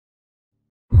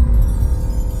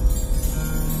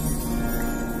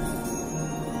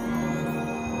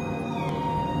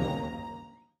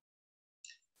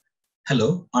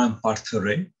Hello, I'm Partha,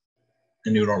 a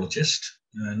neurologist,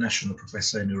 a national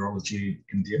professor in neurology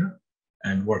in India,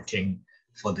 and working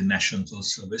for the National Health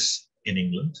Service in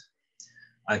England.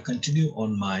 I continue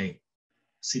on my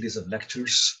series of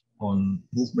lectures on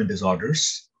movement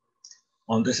disorders.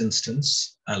 On this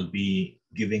instance, I'll be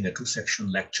giving a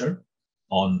two-section lecture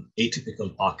on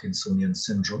atypical Parkinsonian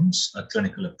syndromes, a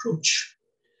clinical approach.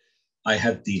 I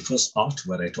had the first part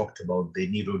where I talked about the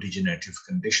neurodegenerative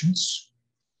conditions,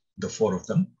 the four of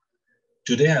them.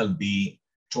 Today, I'll be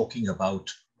talking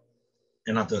about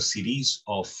another series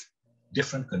of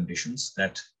different conditions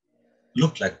that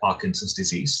look like Parkinson's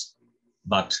disease,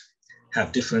 but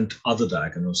have different other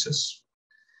diagnoses.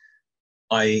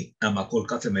 I am a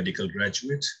Kolkata medical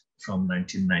graduate from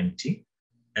 1990,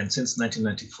 and since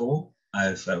 1994,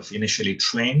 I've initially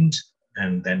trained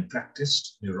and then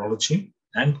practiced neurology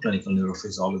and clinical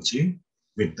neurophysiology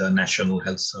with the National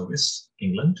Health Service,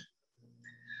 England.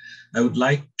 I would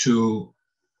like to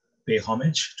pay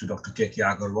homage to Dr. K.K.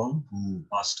 Agarwal, who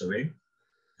passed away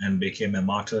and became a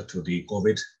martyr to the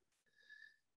COVID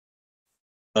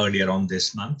earlier on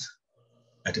this month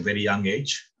at a very young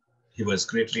age. He was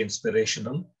greatly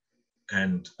inspirational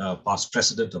and past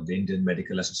president of the Indian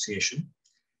Medical Association.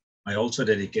 I also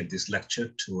dedicate this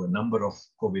lecture to a number of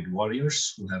COVID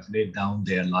warriors who have laid down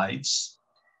their lives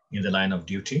in the line of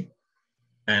duty,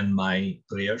 and my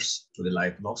prayers to the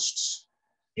life lost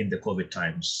in the COVID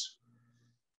times.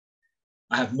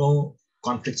 I have no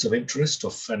conflicts of interest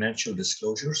or financial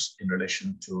disclosures in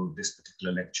relation to this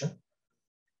particular lecture.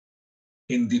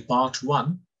 In the part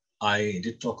one, I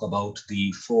did talk about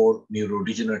the four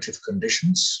neurodegenerative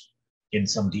conditions in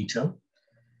some detail.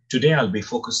 Today, I'll be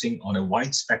focusing on a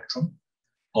wide spectrum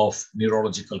of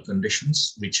neurological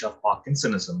conditions which have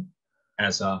Parkinsonism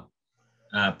as a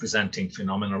presenting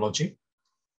phenomenology,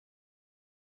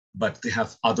 but they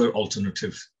have other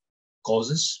alternative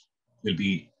causes. We'll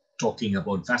be talking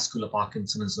about vascular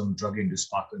Parkinsonism,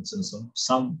 drug-induced Parkinsonism,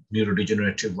 some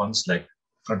neurodegenerative ones like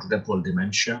frontotemporal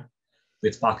dementia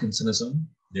with Parkinsonism.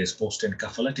 There's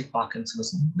post-encephalitic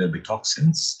Parkinsonism, there'll be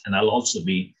toxins, and I'll also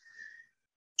be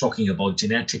talking about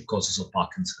genetic causes of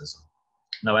Parkinsonism.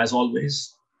 Now, as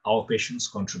always, our patients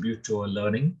contribute to our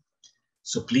learning,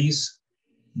 so please,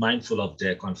 mindful of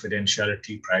their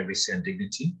confidentiality, privacy, and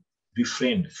dignity,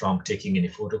 refrain from taking any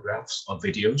photographs or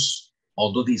videos.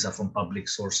 Although these are from public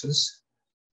sources,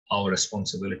 our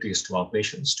responsibility is to our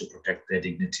patients to protect their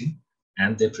dignity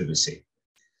and their privacy.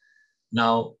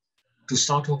 Now, to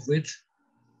start off with,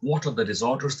 what are the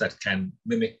disorders that can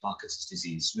mimic Parkinson's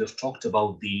disease? We have talked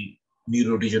about the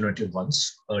neurodegenerative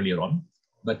ones earlier on,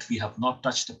 but we have not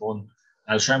touched upon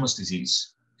Alzheimer's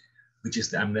disease, which is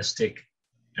the amnestic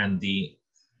and the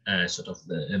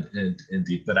in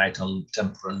the parietal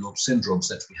temporal lobe syndromes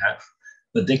that we have,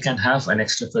 but they can have an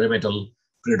extrapyramidal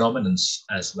predominance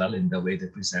as well in the way they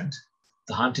present.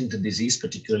 The Huntington disease,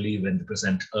 particularly when they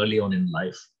present early on in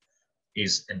life,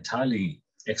 is entirely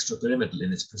extrapyramidal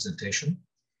in its presentation.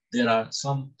 There are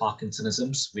some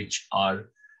Parkinsonisms which are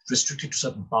restricted to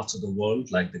certain parts of the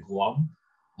world, like the Guam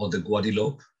or the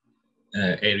Guadeloupe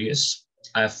areas.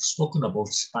 I have spoken about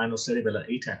spinocerebellar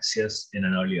ataxias in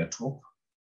an earlier talk.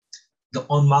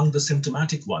 Among the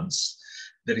symptomatic ones,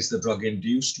 there is the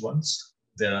drug-induced ones.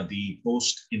 There are the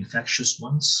post-infectious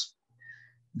ones.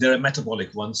 There are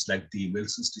metabolic ones like the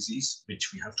Wilson's disease,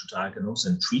 which we have to diagnose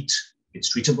and treat.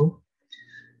 It's treatable.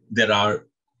 There are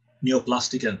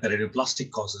neoplastic and perineoplastic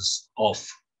causes of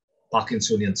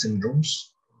Parkinsonian syndromes,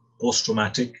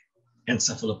 post-traumatic,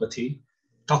 encephalopathy,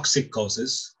 toxic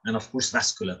causes, and of course,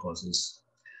 vascular causes.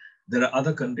 There are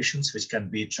other conditions which can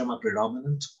be tremor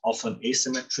predominant, often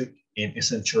asymmetric in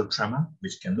essential tremor,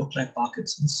 which can look like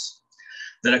Parkinson's.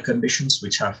 There are conditions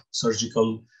which have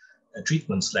surgical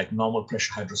treatments like normal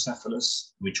pressure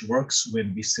hydrocephalus, which works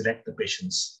when we select the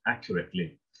patients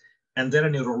accurately. And there are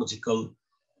neurological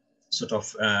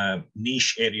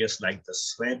niche areas like the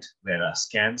SWED, where are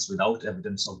scans without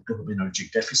evidence of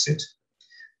dopaminergic deficit.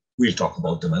 We'll talk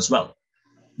about them as well.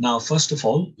 Now, first of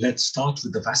all, let's start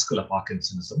with the vascular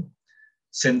Parkinsonism.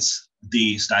 Since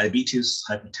these diabetes,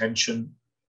 hypertension,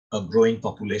 a growing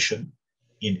population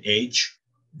in age,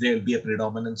 there will be a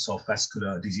predominance of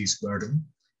vascular disease burden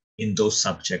in those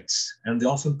subjects, and they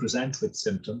often present with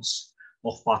symptoms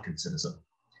of Parkinsonism.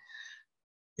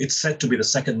 It's said to be the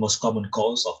second most common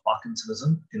cause of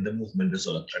Parkinsonism in the movement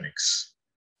disorder clinics.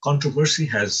 Controversy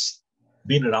has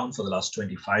been around for the last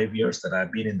 25 years that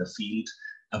I've been in the field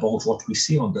about what we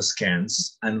see on the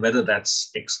scans and whether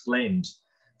that's explained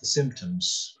the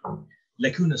symptoms.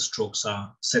 Lacunar strokes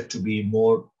are said to be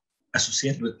more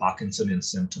associated with Parkinsonian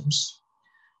symptoms.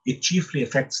 It chiefly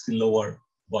affects the lower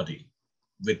body.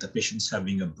 with the patients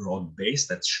having a broad base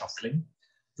that's shuffling,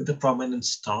 with a prominent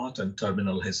start and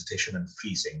terminal hesitation and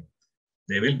freezing.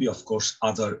 There will be, of course,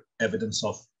 other evidence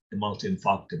of the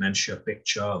multi-infarct dementia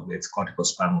picture with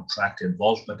corticospinal tract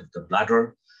involvement of the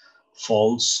bladder,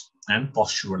 falls, and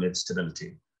postural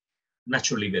instability.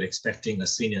 Naturally, we're expecting a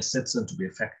senior citizen to be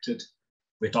affected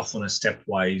with often a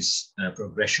stepwise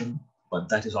progression, but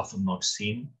that is often not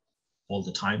seen all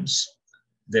the times.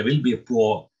 There will be a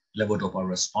poor levodopa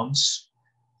response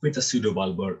with a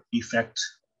pseudobulbar effect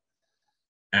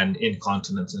and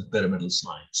incontinence and pyramidal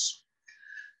signs.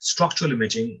 Structural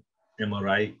imaging,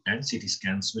 MRI and CT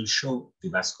scans will show the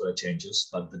vascular changes,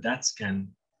 but the DAT scan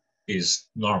is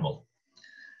normal.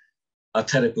 A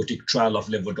therapeutic trial of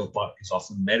levodopa is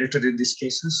often merited in these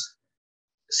cases,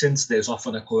 since there's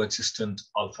often a coexistent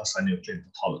alpha-synuclein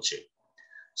pathology.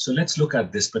 So let's look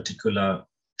at this particular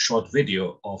short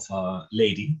video of a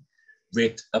lady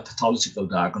with a pathological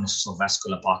diagnosis of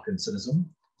vascular Parkinsonism,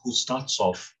 who starts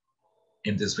off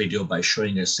in this video by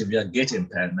showing a severe gait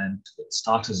impairment with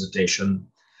start hesitation,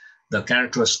 the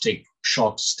characteristic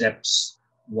short steps,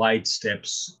 wide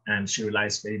steps, and she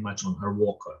relies very much on her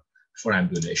walker for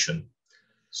ambulation.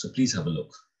 So please have a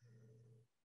look.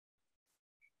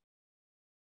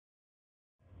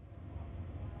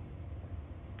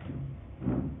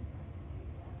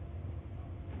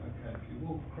 Okay, if you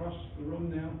walk across the room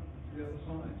now to the other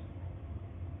side.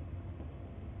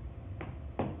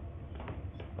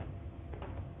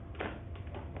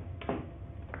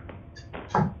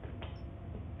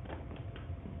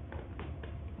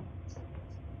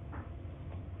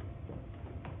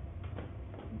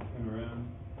 Turn around.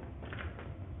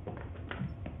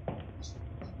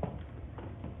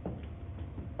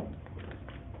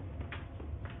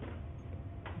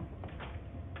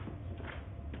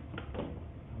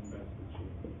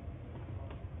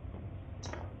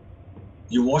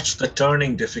 You watched the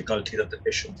turning difficulty that the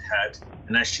patient had,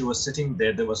 and as she was sitting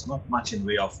there, there was not much in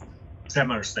way of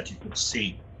tremors that you could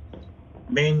see.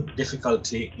 Main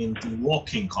difficulty in the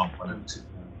walking component.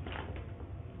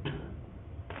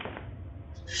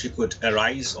 She could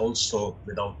arise also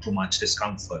without too much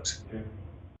discomfort. Okay.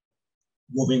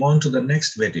 Moving on to the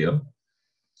next video.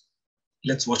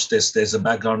 Let's watch this. There's a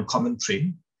background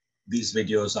commentary. These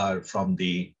videos are from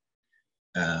the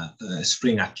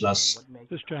Spring Atlas.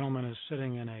 This gentleman is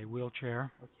sitting in a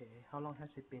wheelchair. Okay, how long has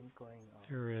it been going on?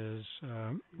 There is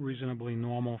reasonably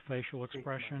normal facial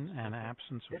expression and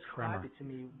absence of tremor. Describe it to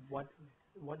me,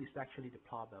 what is actually the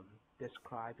problem?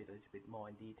 Describe it a little bit more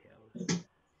in detail.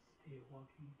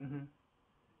 Walking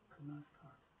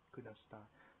could not start.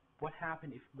 What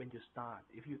happened when you start?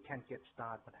 If you can't get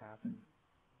start, what happened?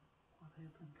 What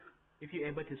happened? If you're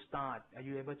able to start, are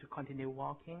you able to continue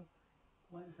walking?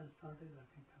 Once I started, I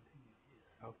can continue, yes.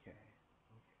 Okay.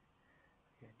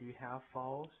 Do you have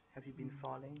falls? Have you been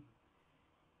falling?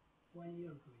 1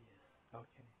 year ago, yes.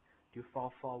 Okay. Do you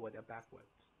fall forward or backwards?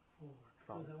 Forward.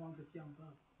 Because I want to jump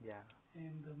up. Yeah.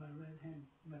 And my right hand,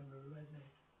 my right leg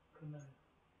could not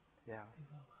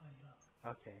pick up high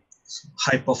enough. Okay.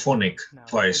 Hypophonic Now,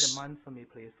 twice. say the month for me,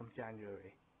 please, from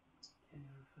January.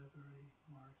 January, February,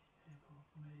 March, April,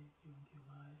 May, June,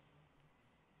 July,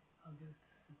 August,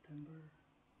 September,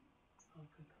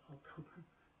 October,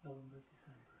 November,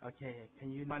 December. Okay,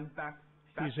 can you run back?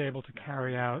 He's able to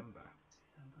carry out December.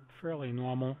 fairly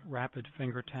normal, rapid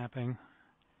finger tapping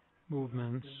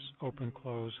movements, open,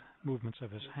 close movements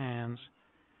of his hands,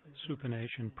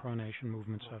 supination, pronation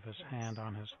movements of his hand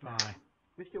on his thigh.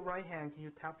 With your right hand, can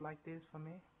you tap like this for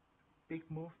me? Big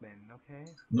movement,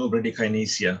 okay? No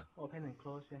bradykinesia. Open and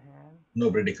close your hand.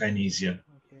 No bradykinesia.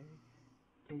 Okay.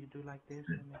 Can you do like this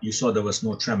for me? You saw there was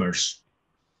no tremors.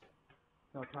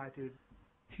 No, try to.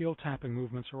 Heel tapping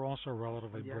movements are also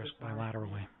relatively The brisk other side.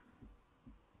 bilaterally.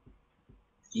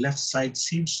 Left side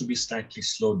seems to be slightly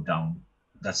slowed down.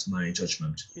 That's my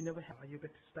judgment. You never have. Are you able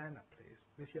to stand up, please?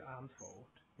 With your arms folded.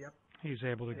 Yep. He's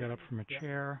able to get up from a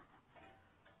chair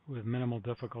with minimal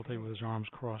difficulty with his arms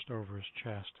crossed over his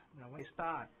chest. Now, when you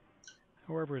start.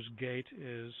 However, his gait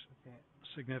is Okay.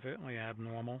 significantly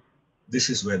abnormal. This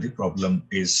is where the problem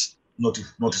is Stride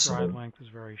noticeable. length is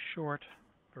very short,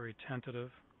 very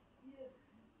tentative.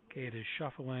 Gait is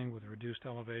shuffling with reduced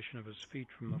elevation of his feet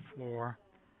from the floor.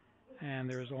 And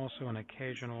there is also an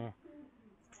occasional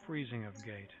freezing of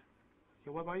gait.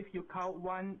 Okay, what about if you count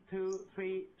 1, 2,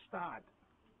 3, start?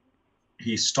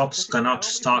 He stops, cannot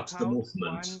start the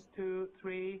movement. 1, 2,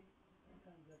 3.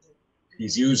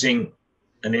 He's using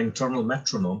an internal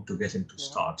metronome to get him to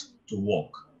start, to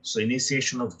walk. So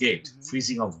initiation of gait,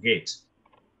 freezing of gait,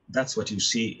 that's what you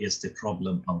see is the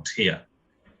problem out here.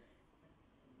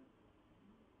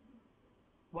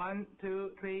 1,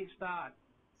 2, 3, start.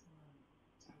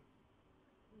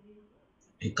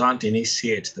 He can't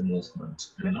initiate the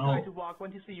movement. And Let's now, try to walk. I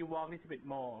want to see you walk a little bit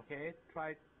more, okay?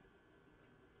 Try.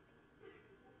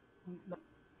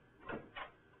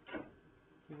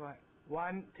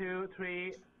 One, two,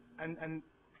 three, and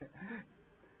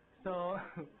so.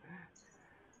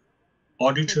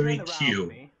 auditory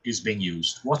cue is being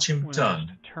used. Watch him When turn. asked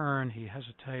to turn, he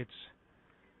hesitates,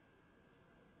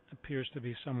 appears to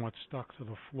be somewhat stuck to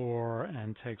the floor,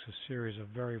 and takes a series of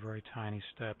very, very tiny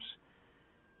steps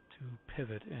to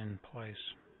pivot in place.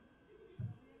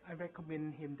 I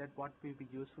recommend him that what will be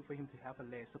useful for him to have a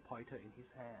laser pointer in his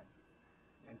hand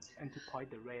and to point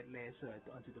the red laser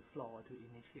onto the floor to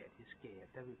initiate his gait.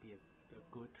 That would be a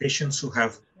good. Patients who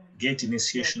have gait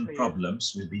initiation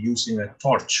problems will be using a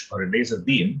torch or a laser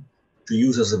beam to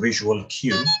use as a visual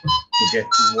cue to get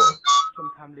to work,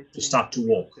 to start to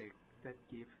walk. That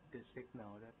give the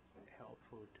signal that's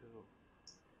helpful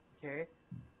too. Okay.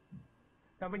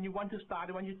 Now, when you want to start,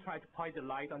 I want you to try to point the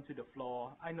light onto the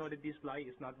floor. I know that this light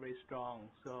is not very strong,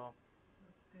 so.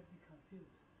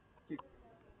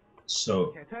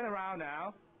 Okay, turn around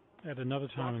now. At another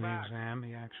time in the exam,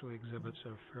 he actually exhibits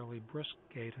a fairly brisk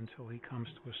gait until he comes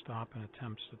to a stop and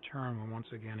attempts to turn, when once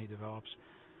again he develops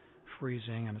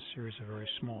freezing and a series of very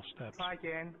small steps. Try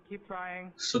again. Keep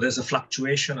trying. So there's a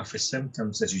fluctuation of his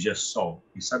symptoms that you just saw.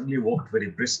 He suddenly walked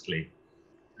very briskly,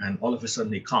 and all of a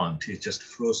sudden he can't. He's just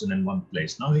frozen in one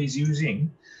place. Now he's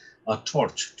using a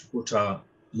torch to put a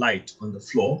light on the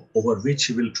floor over which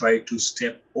he will try to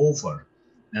step over,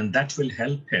 and that will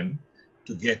help him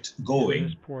to get going. In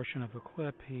this portion of the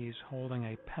clip, he's holding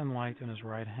a pen light in his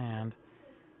right hand,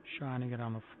 shining it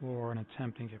on the floor and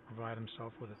attempting to provide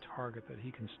himself with a target that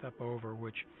he can step over,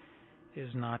 which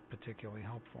is not particularly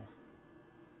helpful.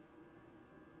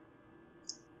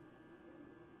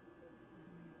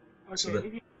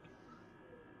 Okay.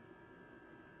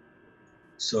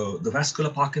 So the vascular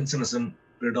Parkinsonism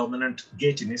predominant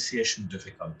gait initiation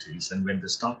difficulties, and when they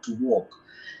start to walk,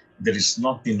 there is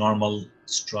not the normal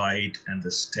stride and the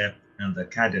step and the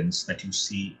cadence that you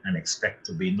see and expect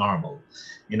to be normal.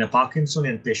 In a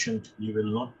Parkinsonian patient, you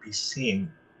will not be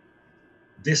seeing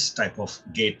this type of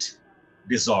gait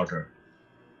disorder.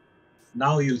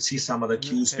 Now you'll see some of the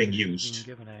cues being used.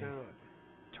 Being given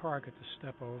a target to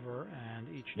step over, and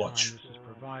each Watch. time this is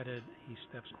provided, he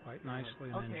steps quite nicely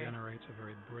and then generates a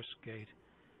very brisk gait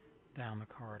down the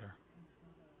corridor.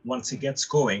 Once he gets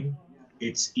going,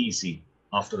 it's easy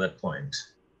after that point.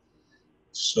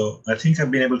 So I think I've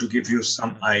been able to give you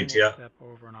some idea step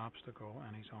over an obstacle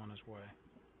and he's on his way.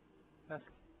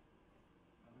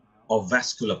 Of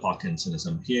vascular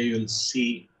Parkinsonism. Here you'll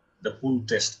see the pull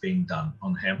test being done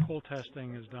on him. Pull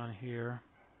testing is done here.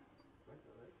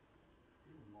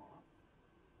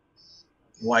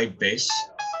 Wide base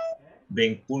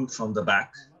being pulled from the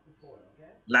back.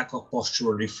 Lack of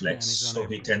postural reflex, so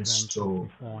he tends to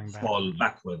fall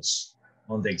backwards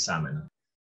on the examiner.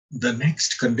 The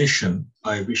next condition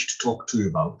I wish to talk to you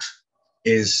about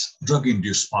is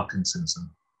drug-induced Parkinsonism.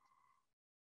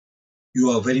 You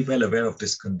are very well aware of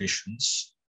these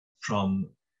conditions from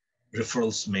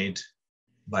referrals made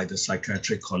by the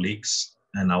psychiatric colleagues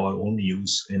and our own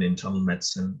use in internal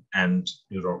medicine and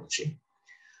neurology.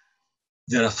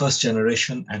 There are first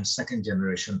generation and second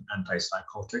generation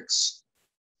antipsychotics.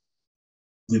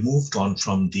 We moved on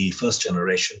from the first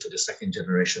generation to the second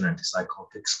generation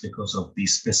antipsychotics because of the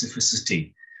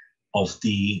specificity of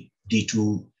the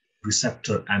D2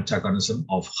 receptor antagonism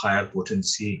of higher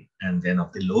potency and then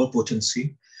of the lower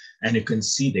potency. And you can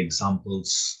see the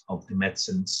examples of the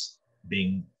medicines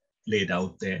being laid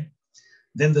out there.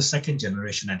 Then the second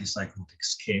generation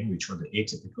antipsychotics came, which were the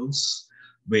atypicals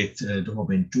with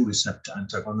dopamine 2 receptor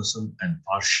antagonism and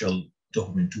partial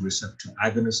dopamine 2 receptor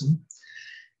agonism.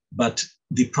 But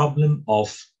the problem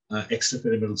of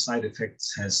extrapyramidal side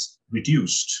effects has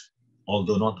reduced,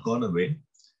 although not gone away,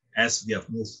 as we have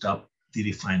moved up the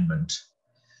refinement.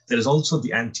 There is also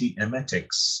the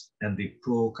anti-emetics and the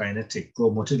prokinetic,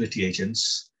 pro-motility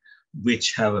agents,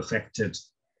 which have affected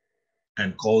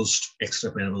and caused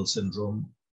extrapyramidal syndrome,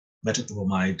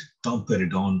 metoclopramide,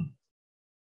 domperidone,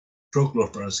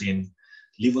 prochlorperazine,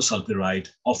 levosulpiride,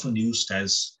 often used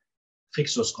as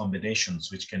fixed dose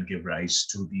combinations, which can give rise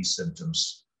to these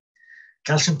symptoms.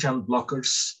 Calcium channel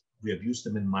blockers, we have used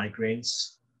them in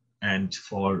migraines and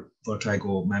for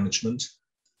vertigo management.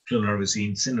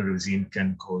 Plunarvizine, cinnarizine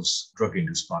can cause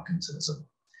drug-induced Parkinsonism.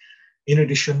 In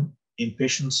addition, in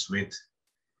patients with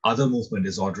other movement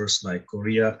disorders like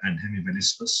chorea and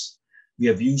hemimeniscus, we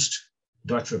have used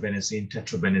dotrabenzine,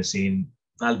 tetrabenzine,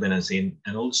 valbenazine,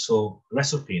 and also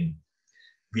resorpine.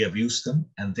 We have used them,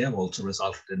 and they have also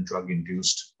resulted in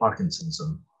drug-induced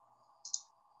Parkinsonism.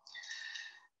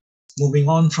 Moving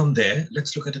on from there,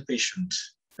 let's look at a patient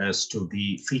as to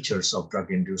the features of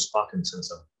drug-induced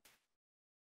Parkinsonism.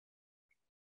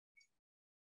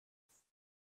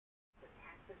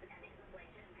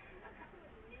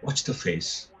 Watch the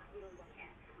face.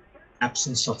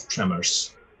 Absence of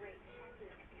tremors.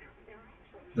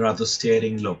 Rather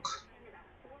staring look.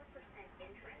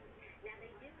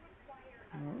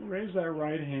 Raise that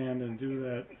right hand and do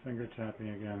that finger tapping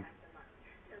again.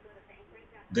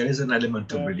 There is an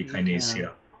element of Fast as you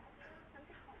bradykinesia.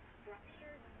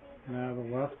 can. Now the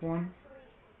left one.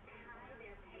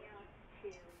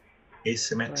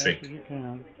 Asymmetric. Fast as you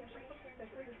can.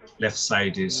 Left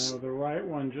side is Now the right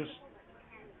one, just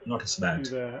not as bad. do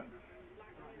that.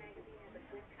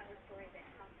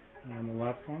 And the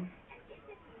left one.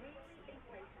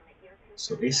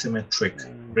 So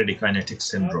asymmetric bradykinetic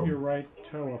syndrome. Have your right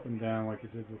toe up and down like you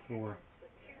did before.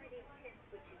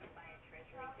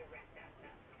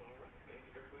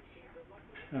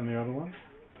 And the other one?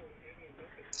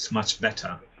 It's much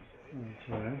better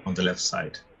on the left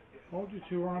side. Hold your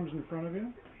two arms in front of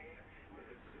you.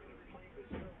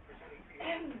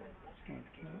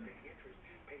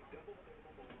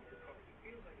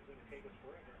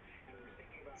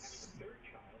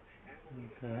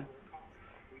 Okay.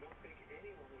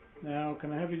 Now,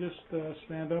 can I have you just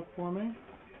stand up for me?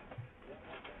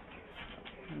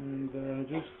 And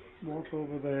just walk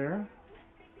over there.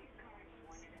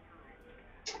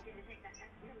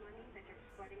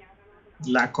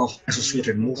 Lack of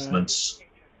associated movements.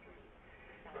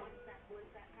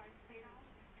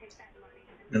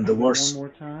 And the worst, one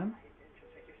more time.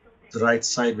 The right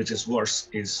side, which is worse,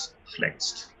 is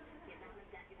flexed.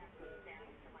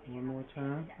 One more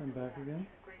time, and back again.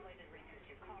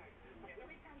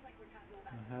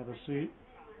 And have a seat.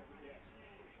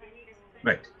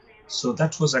 Right. So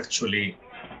that was actually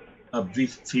a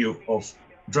brief view of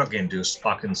drug-induced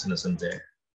Parkinsonism there,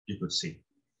 you could see.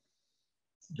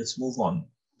 Let's move on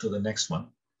to the next one.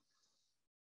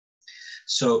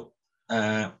 So,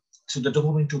 the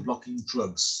dopamine 2 blocking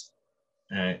drugs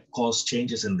cause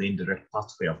changes in the indirect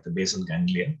pathway of the basal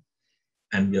ganglia.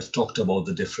 And we have talked about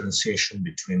the differentiation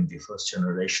between the first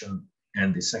generation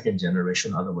and the second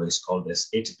generation, otherwise called as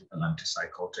atypical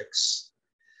antipsychotics.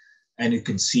 And you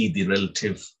can see the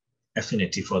relative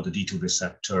affinity for the D2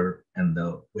 receptor and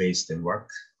the ways they work.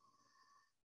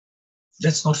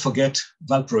 Let's not forget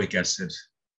valproic acid.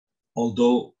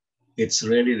 Although it's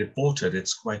rarely reported,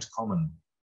 it's quite common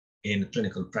in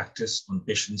clinical practice on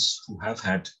patients who have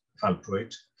had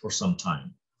valproate for some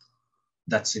time.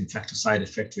 That's in fact a side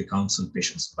effect we counsel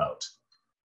patients about.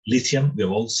 Lithium, we've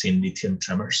all seen lithium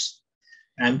tremors,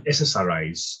 and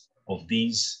SSRIs of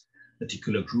these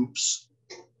particular groups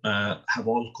have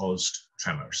all caused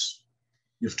tremors.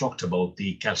 We've talked about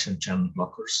the calcium channel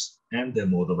blockers and their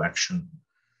mode of action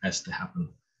as they happen.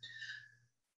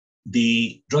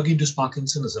 The drug-induced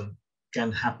Parkinsonism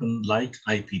can happen like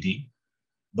IPD,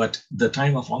 but the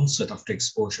time of onset after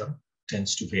exposure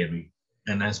tends to vary.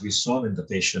 And as we saw in the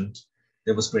patient,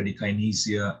 there was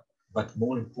bradykinesia, but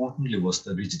more importantly was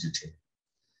the rigidity.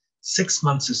 6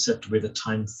 months is said to be the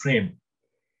time frame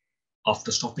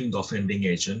after stopping the offending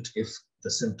agent. If the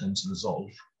symptoms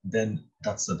resolve, then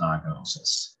that's the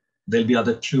diagnosis. There'll be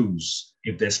other clues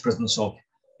if there's presence of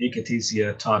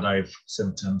akathisia, tardive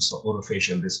symptoms, or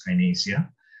orofacial dyskinesia,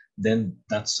 then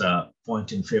that's a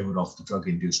point in favor of the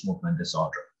drug-induced movement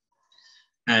disorder.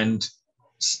 And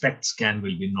SPECT scan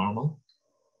will be normal,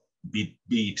 be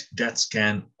it DET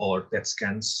scan or PET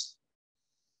scans,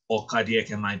 or cardiac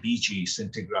MIBG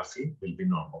scintigraphy will be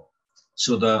normal.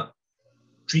 So the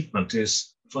treatment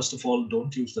is, first of all,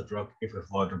 don't use the drug if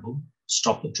avoidable.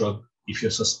 Stop the drug if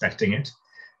you're suspecting it.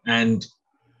 And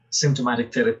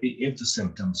symptomatic therapy if the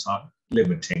symptoms are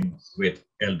limiting with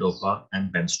L-DOPA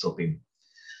and benztropine.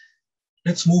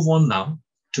 Let's move on now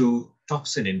to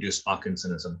toxin-induced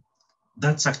Parkinsonism.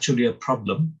 That's actually a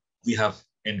problem we have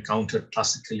encountered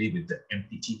classically with the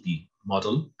MPTP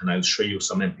model, and I'll show you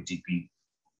some MPTP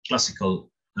classical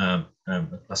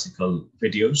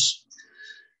videos.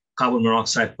 Carbon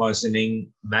monoxide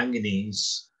poisoning,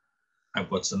 manganese. I've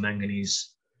got some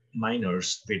manganese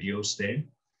miners videos there.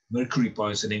 Mercury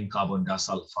poisoning, carbon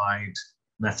disulfide,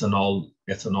 methanol,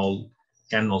 ethanol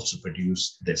can also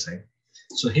produce, they say.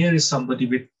 So here is somebody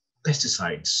with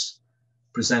pesticides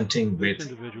presenting with... This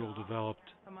individual developed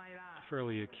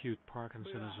fairly acute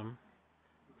Parkinsonism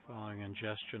following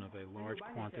ingestion of a large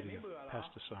quantity of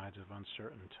pesticides of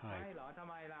uncertain type.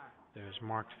 There's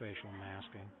marked facial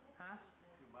masking.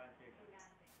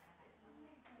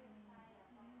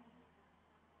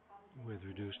 With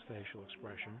reduced facial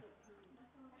expression,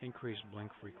 increased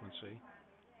blink frequency,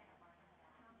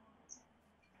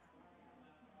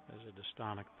 There's a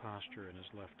dystonic posture in his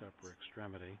left upper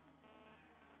extremity.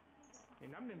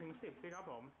 นับ1 ถึง 10 สิครับ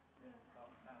ผม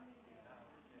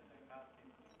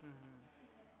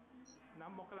นั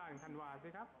บมกราถึงธันวาสิ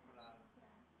ครับ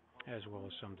as well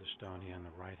as some dystonia in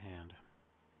the right hand.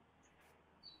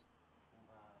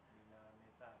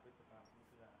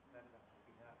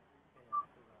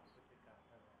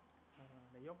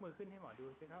 ยกมือขึ้นให้หมอดู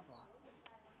สิครับผม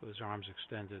With his arms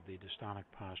extended, the dystonic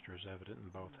posture is evident in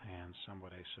both hands,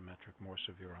 somewhat asymmetric, more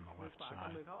severe on the left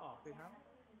side. มือเขาออกสิครับ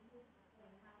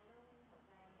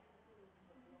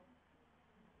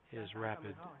His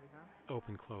rapid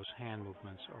open-close hand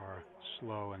movements are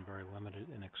slow and very limited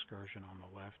in excursion on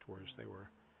the left, whereas they were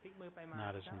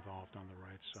not as involved on the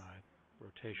right side.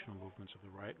 Rotational movements of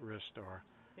the right wrist are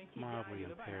mildly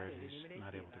impaired. He's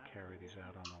not able to carry these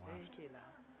out on the left.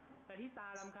 แต่ที่ตา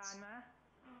รำคาญไหม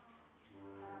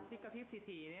ที่กระพริบ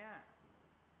ถี่ๆเนี่ย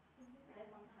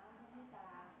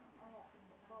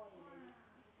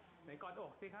ไหนกอดอ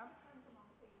กสิครับ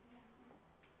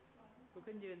ลุก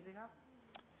ขึ้นยืนสิครับ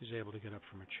He's able to get up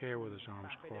from a chair with his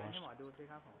arms crossed,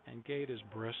 and gait is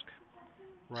brisk.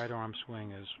 Right arm swing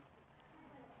is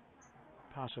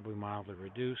possibly mildly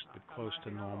reduced, but close to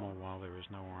normal, while there is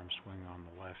no arm swing on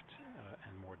the left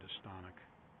and more dystonic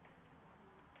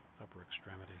upper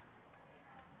extremity.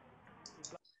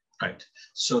 Right.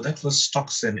 So that was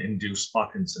toxin-induced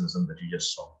Parkinsonism that you just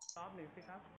saw.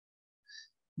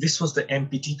 This was the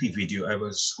MPTP video I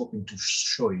was hoping to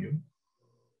show you.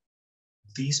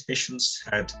 These patients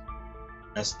had,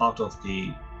 as part of the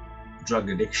drug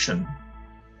addiction,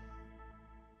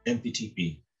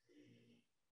 MPTP.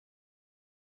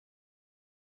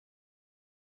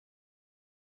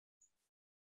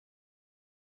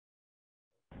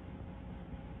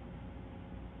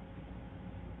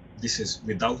 This is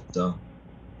without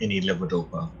any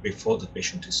levodopa before the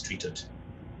patient is treated.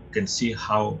 You can see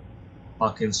how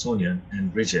Parkinsonian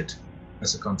and rigid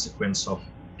as a consequence of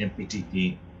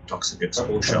MPTP toxic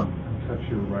exposure. Touch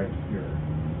your right ear.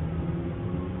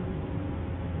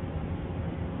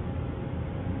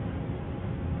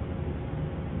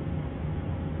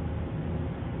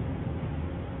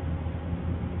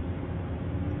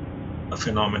 A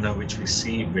phenomena which we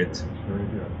see with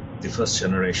the first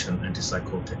generation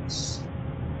antipsychotics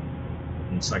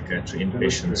in psychiatry in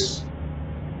patients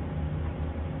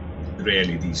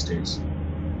rarely these days.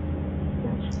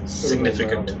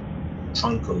 Significant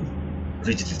truncal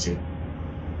rigidity.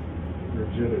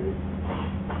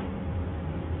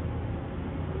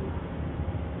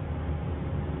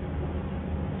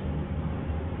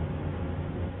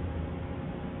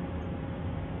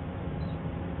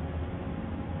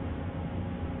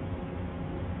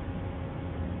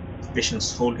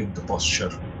 Patients holding the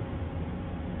posture,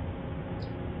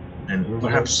 and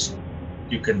perhaps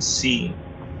you can see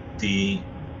the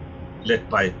lead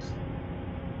pipe.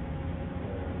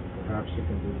 Perhaps you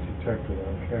can detect it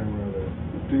on camera.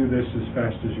 Do this as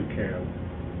fast as you can.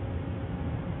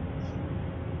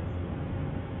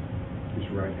 He's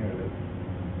right-handed.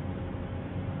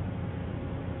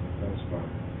 That's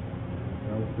fine.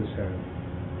 Now with this hand.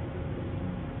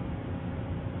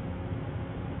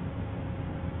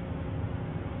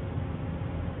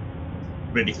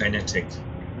 Bradykinetic,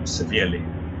 severely.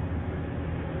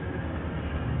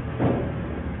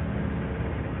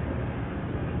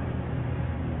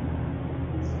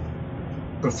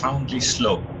 Profoundly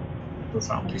slow,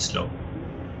 profoundly slow.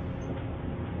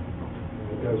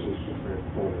 It does is just very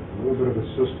forward. A little bit of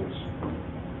assistance.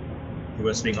 He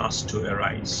was being asked to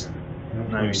arise.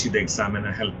 Now you see the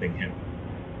examiner helping him.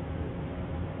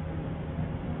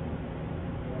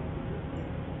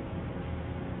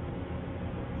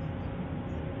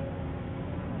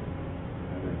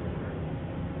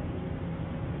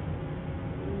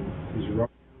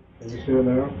 Can you see it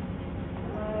now?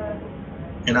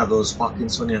 And are those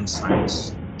Parkinsonian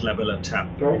signs? Glabellar tap,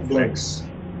 reflex.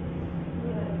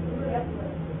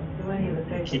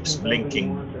 He keeps blinking.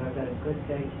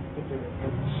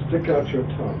 Stick out your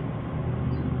tongue.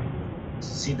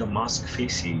 See the mask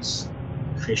faces,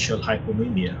 facial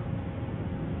hypomania.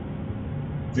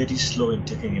 Very slow in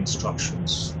taking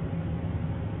instructions.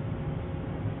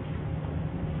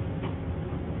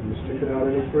 Can you stick it out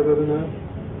any further than that?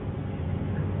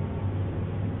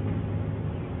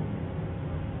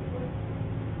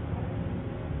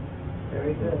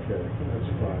 Very good. Okay, that's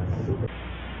fine.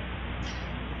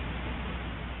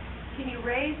 Can you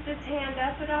raise this hand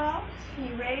up at all? Can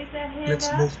you raise that hand Let's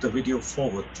up? move the video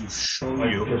forward to show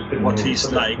you what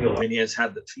he's like when he has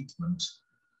had the treatment.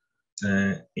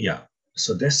 Yeah,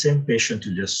 so that same patient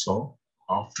you just saw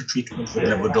after treatment with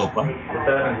levodopa. Was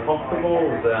that uncomfortable?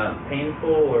 Was that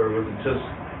painful? Or was it just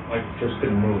Like just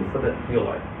couldn't move. What did that feel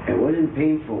like? It wasn't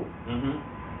painful. Mm-hmm.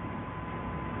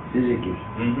 Physically.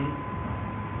 Mm-hmm.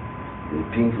 It was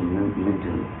painful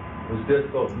mentally. It was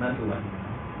difficult mentally.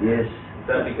 Yes. Is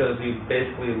that because you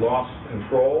basically lost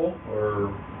control,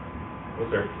 or was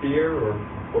there fear, or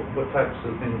what types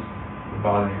of things were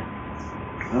bothering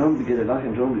you? Because I lost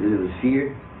control, because it was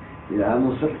fear. I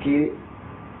almost suffocated.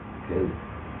 Because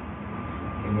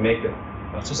you make it.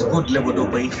 So it's a good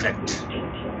levodopa effect.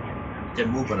 You can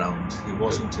move around. He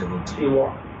wasn't able to. You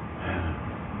walk.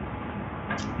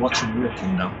 Watch him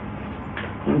walking now.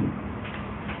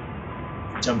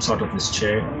 Jumps out of his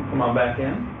chair. Come on back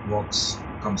in. Walks,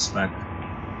 comes back.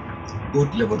 Good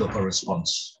levodopa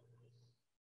response.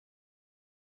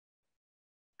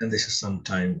 And this is some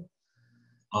time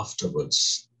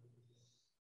afterwards.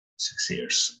 6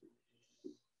 years.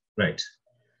 Right.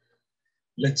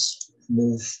 Let's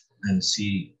move and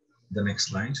see the next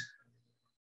slide.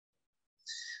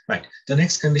 Right. The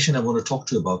next condition I want to talk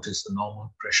to you about is the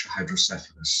normal pressure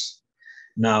hydrocephalus.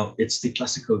 Now, it's the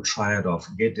classical triad of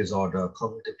gait disorder,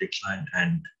 cognitive decline,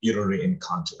 and urinary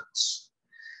incontinence.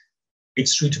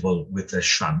 It's treatable with a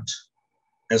shunt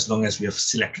as long as we have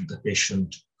selected the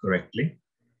patient correctly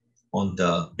on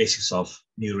the basis of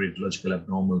neurological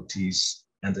abnormalities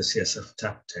and the CSF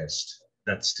tap test.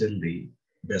 That's still the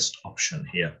best option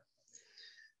here.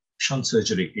 Shunt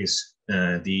surgery is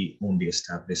the only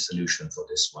established solution for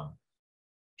this one.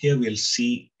 Here we'll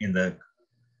see in the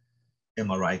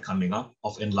MRI coming up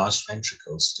of enlarged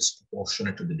ventricles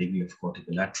disproportionate to the degree of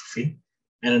cortical atrophy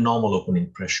and a normal opening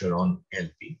pressure on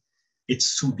LP.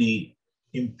 It's through the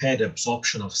impaired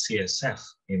absorption of CSF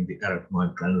in the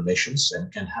arachnoid granulations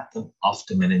and can happen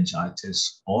after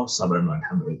meningitis or subarachnoid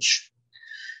hemorrhage.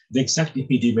 The exact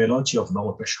epidemiology of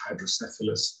normal pressure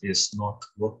hydrocephalus is not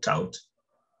worked out.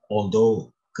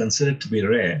 Although considered to be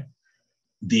rare,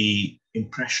 the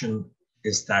impression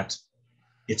is that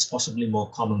it's possibly more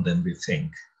common than we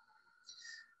think.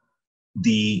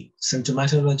 The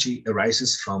symptomatology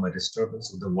arises from a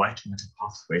disturbance of the white matter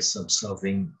pathway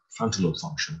subserving frontal lobe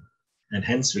function, and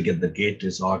hence we get the gait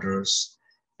disorders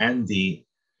and the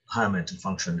higher mental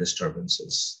function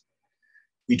disturbances.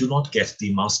 We do not get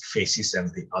the masked faces and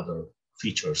the other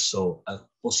features, so a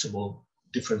possible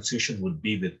differentiation would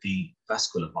be with the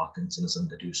vascular Parkinsonism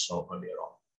that you saw earlier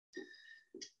on.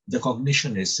 The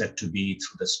cognition is said to be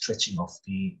through the stretching of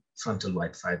the frontal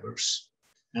white fibers,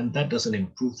 and that doesn't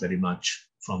improve very much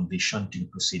from the shunting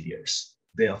procedures.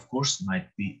 There, of course, might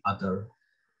be other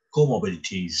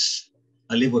comorbidities.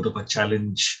 A levodopa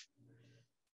challenge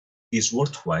is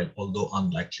worthwhile, although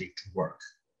unlikely to work.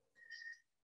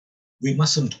 We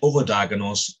mustn't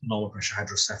overdiagnose normal pressure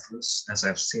hydrocephalus, as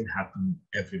I've seen happen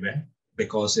everywhere,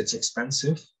 because it's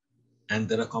expensive and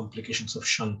there are complications of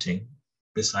shunting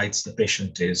besides the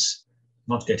patient is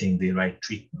not getting the right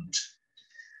treatment.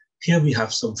 Here we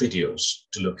have some videos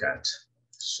to look at.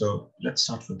 So let's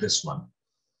start with this one.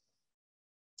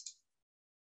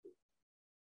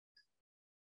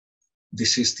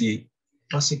 This is the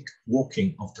classic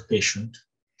walking of the patient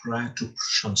prior to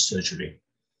shunt surgery.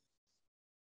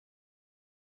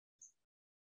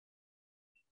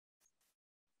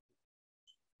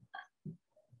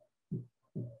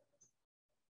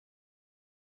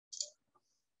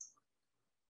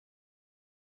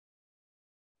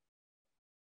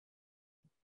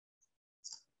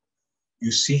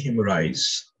 You see him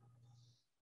rise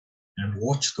and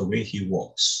watch the way he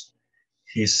walks.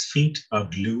 His feet are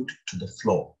glued to the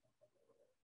floor.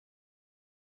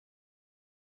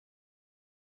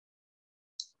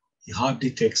 He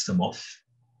hardly takes them off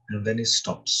and then he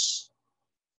stops.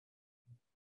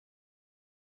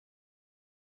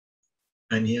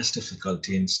 And he has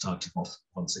difficulty in starting off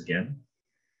once again.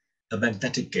 A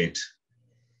magnetic gait,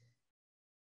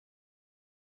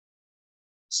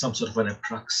 some sort of an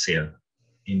apraxia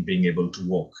in being able to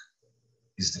walk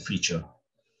is the feature.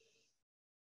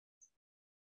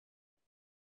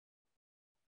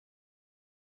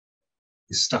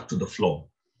 He's stuck to the floor.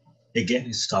 Again,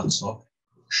 he starts off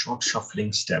short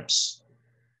shuffling steps.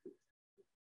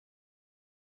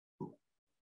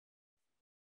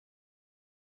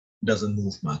 Doesn't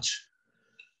move much.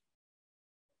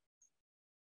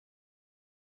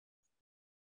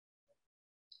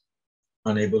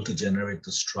 Unable to generate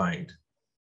the stride.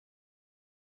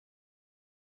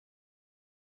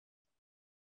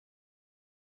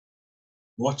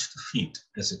 Watch the feet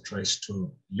as it tries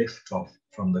to lift off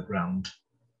from the ground.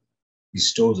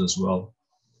 His toes as well.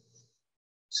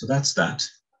 So that's that.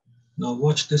 Now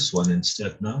watch this one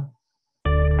instead now.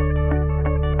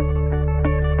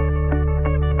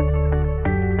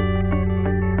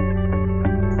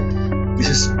 This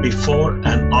is before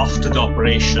and after the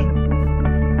operation.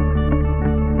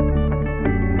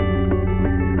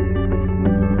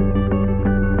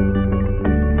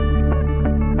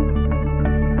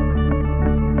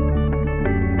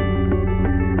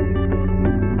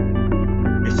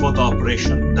 Before the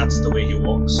operation, that's the way he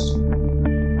walks.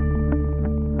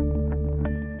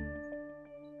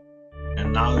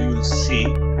 And now you'll see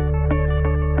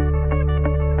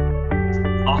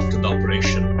after the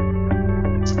operation,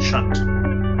 shunt.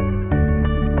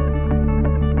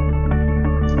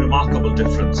 Remarkable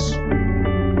difference.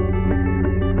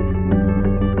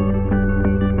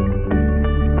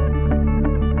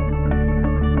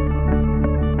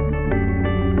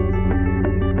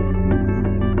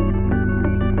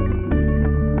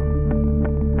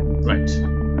 Right.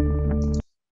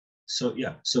 So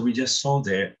yeah, so we just saw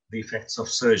there the effects of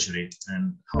surgery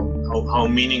and how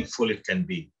meaningful it can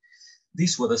be.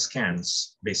 These were the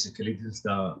scans. Basically, this is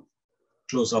the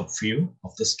close-up view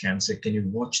of the scan. So can you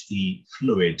watch the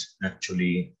fluid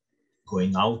actually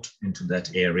going out into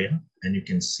that area? And you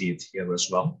can see it here as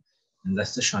well. And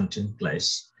that's the shunt in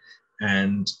place.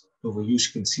 And over here,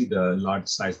 you can see the large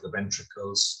size of the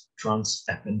ventricles,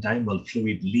 transependymal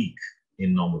fluid leak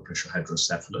in normal pressure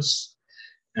hydrocephalus.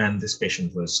 And this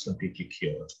patient was completely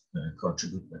cured,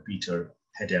 contributed by Peter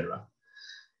Hedera.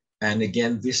 And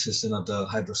again, this is another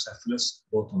hydrocephalus,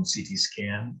 both on CT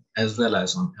scan as well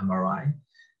as on MRI.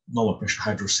 Normal pressure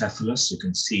hydrocephalus, you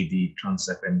can see the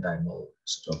transependymal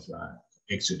sort of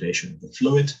exudation of the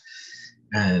fluid.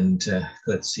 And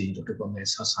courtesy Dr.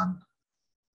 Gomez Hassan.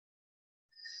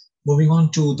 Moving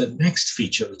on to the next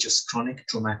feature, which is chronic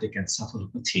traumatic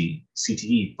encephalopathy,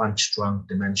 CTE, punch-drunk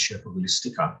dementia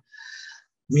pugilistica.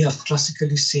 We have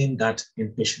classically seen that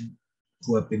in patients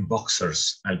who have been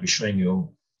boxers. I'll be showing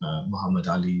you Muhammad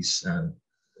Ali's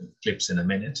clips in a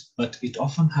minute, but it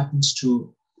often happens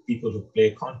to people who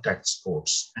play contact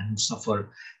sports and who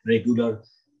suffer regular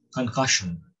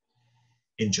concussion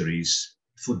injuries,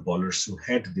 footballers who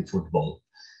head the football.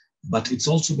 But it's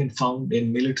also been found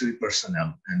in military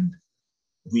personnel, and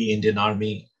we Indian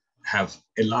Army have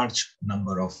a large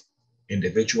number of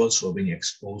individuals who are being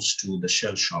exposed to the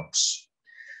shell shocks.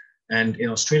 And in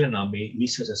Australian Army,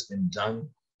 research has been done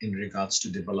in regards to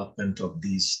development of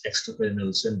these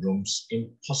extrapyramidal syndromes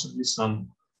in possibly some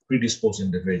predisposed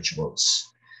individuals.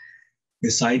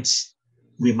 Besides,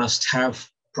 we must have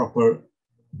proper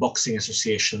Boxing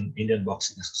Association, Indian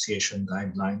Boxing Association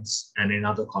guidelines, and in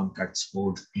other contact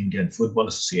sport, Indian Football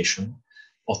Association,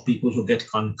 of people who get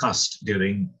concussed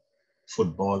during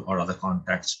football or other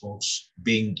contact sports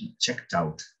being checked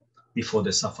out before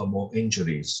they suffer more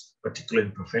injuries,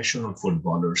 particularly professional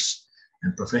footballers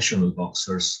and professional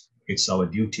boxers. It's our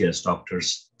duty as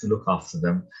doctors to look after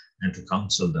them and to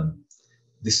counsel them.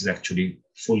 This is actually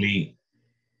fully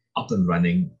up and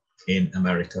running in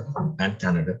America and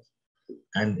Canada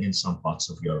and in some parts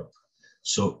of Europe.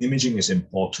 So imaging is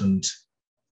important.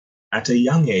 At a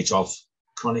young age of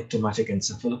chronic traumatic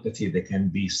encephalopathy, there can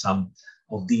be some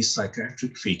of these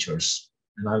psychiatric features.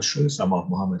 And I'll show you some of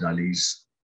Muhammad Ali's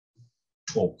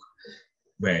talk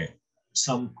where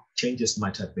some changes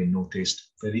might have been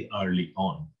noticed very early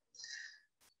on.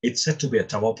 It's said to be a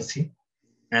tauopathy,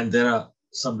 and there are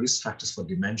some risk factors for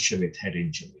dementia with head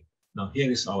injury. Now,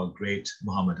 here is our great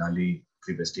Muhammad Ali,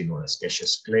 previously known as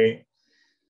Cassius Clay.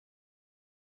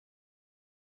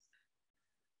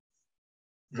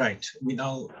 Right, we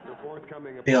now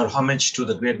pay our homage to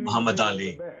the great Muhammad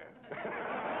Ali.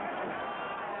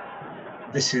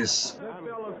 This is that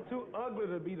fella's too ugly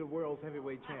to be the world's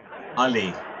heavyweight champion. Ali.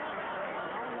 I'm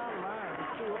not lying,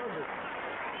 he's too ugly.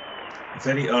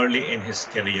 Very early in his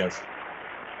career.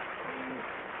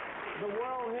 The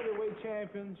world heavyweight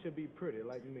champion should be pretty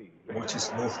like me. Watch his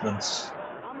movements.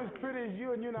 I'm as pretty as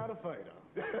you and you're not a fighter.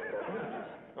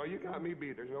 Oh, you got me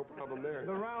beat. There's no problem there.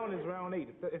 The round is round 8.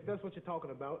 If that's what you're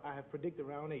talking about, I have predicted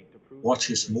round 8 to prove. Watch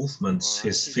his movements,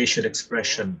 his facial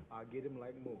expression. I'll get him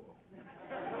like more.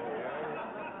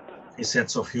 His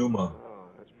sense of humor. Oh,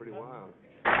 that's pretty wild.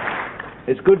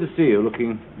 It's good to see you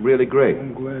looking really great.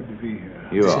 I'm glad to be here.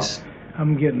 You are.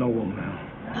 I'm getting old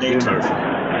now. Later.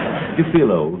 You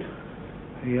feel old?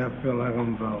 Yeah, I feel like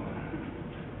I'm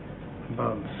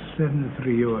about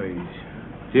 73 your age.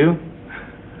 Do you?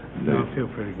 No, I feel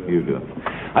pretty good. You do.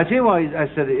 I tell you why I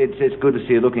said it's good to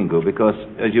see you looking good, because,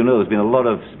 as you know, there's been a lot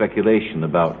of speculation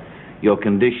about your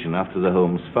condition after the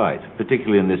Holmes fight,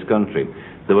 particularly in this country.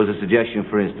 There was a suggestion,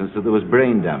 for instance, that there was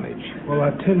brain damage. Well,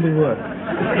 I tell you what,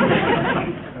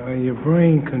 your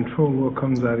brain controls what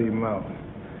comes out of your mouth.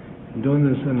 During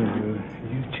this interview,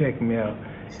 you check me out,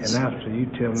 his and after you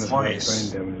tell me if I have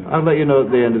voice. brain damage. I'll let you know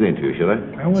at the end of the interview, shall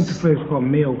I? I went to a place called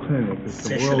Mayo Clinic. It's the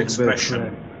Facial world's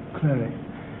expression best clinic.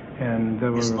 And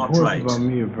there were is not reports right. about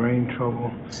me of brain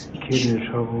trouble, kidney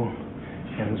trouble,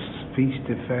 and speech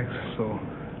defects. So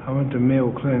I went to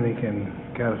Mayo Clinic and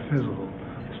got a physical.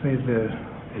 Stayed there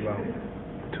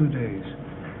about 2 days.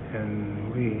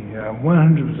 And we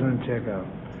 100% check out.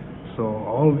 So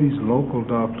all of these local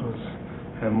doctors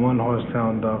and one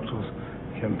horse-town doctors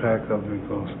can pack up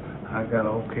because I got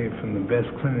okay from the best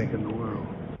clinic in the world.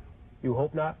 You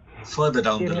hope not? Further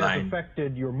down the It has line,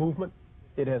 affected your movement.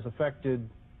 It has affected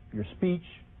your speech.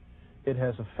 It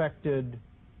has affected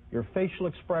your facial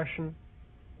expression,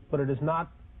 but it has not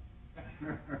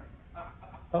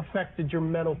affected your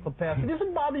mental capacity. Does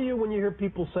it bother you when you hear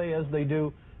people say, as they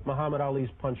do, Muhammad Ali's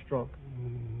punch drunk?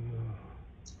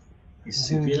 he's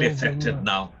severely affected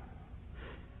now.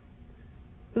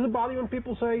 Does it bother you when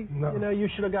people say, No. you know, you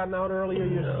should have gotten out earlier,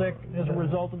 you're No, sick as a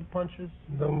result of the punches?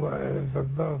 If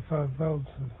I felt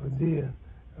for dear,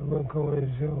 I wouldn't come on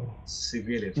the show.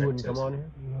 Severely affected. You wouldn't come on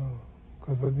here? No,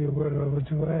 because I'd be worried about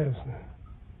what you asked me.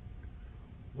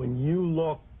 When you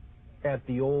look at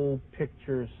the old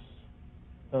pictures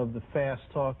of the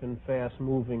fast-talking,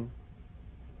 fast-moving,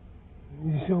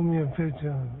 you show me a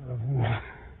picture of me.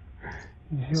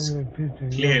 You show me a picture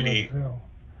of Clearly myself.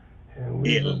 And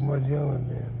we ill. look much younger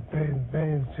then.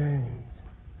 Things change.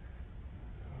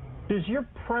 does your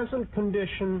present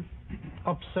condition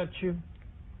upset you?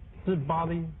 Does it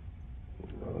bother you?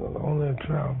 Only a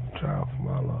trial from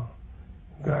Allah.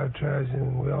 God tries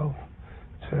in wealth,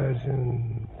 tries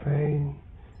in pain,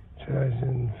 tries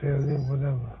in failure,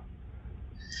 whatever.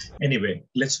 Anyway,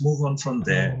 let's move on from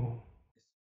there. So,